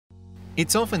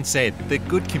It's often said that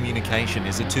good communication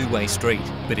is a two-way street,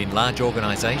 but in large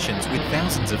organisations with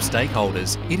thousands of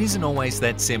stakeholders, it isn't always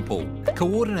that simple.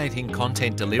 Coordinating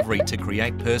content delivery to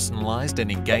create personalised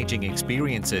and engaging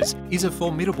experiences is a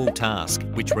formidable task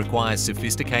which requires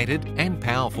sophisticated and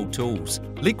powerful tools.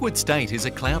 Liquid State is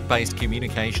a cloud-based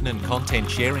communication and content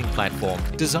sharing platform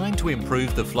designed to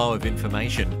improve the flow of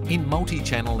information in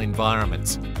multi-channel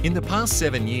environments. In the past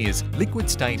 7 years, Liquid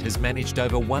State has managed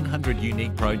over 100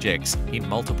 unique projects in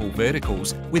multiple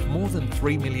verticals with more than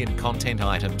 3 million content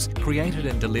items created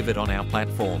and delivered on our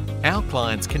platform. Our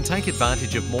clients can take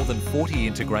advantage of more than 40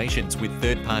 integrations with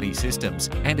third-party systems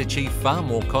and achieve far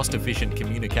more cost-efficient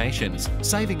communications,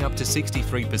 saving up to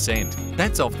 63%.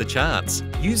 That's off the charts.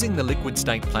 Using the Liquid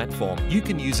State platform, you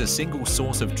can use a single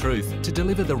source of truth to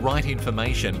deliver the right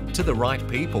information to the right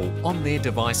people on their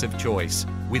device of choice.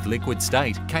 With Liquid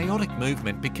State, chaotic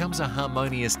movement becomes a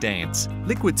harmonious dance.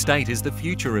 Liquid State is the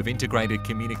future of integrated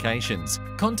communications.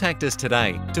 Contact us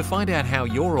today to find out how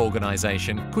your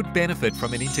organisation could benefit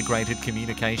from an integrated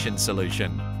communication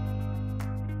solution.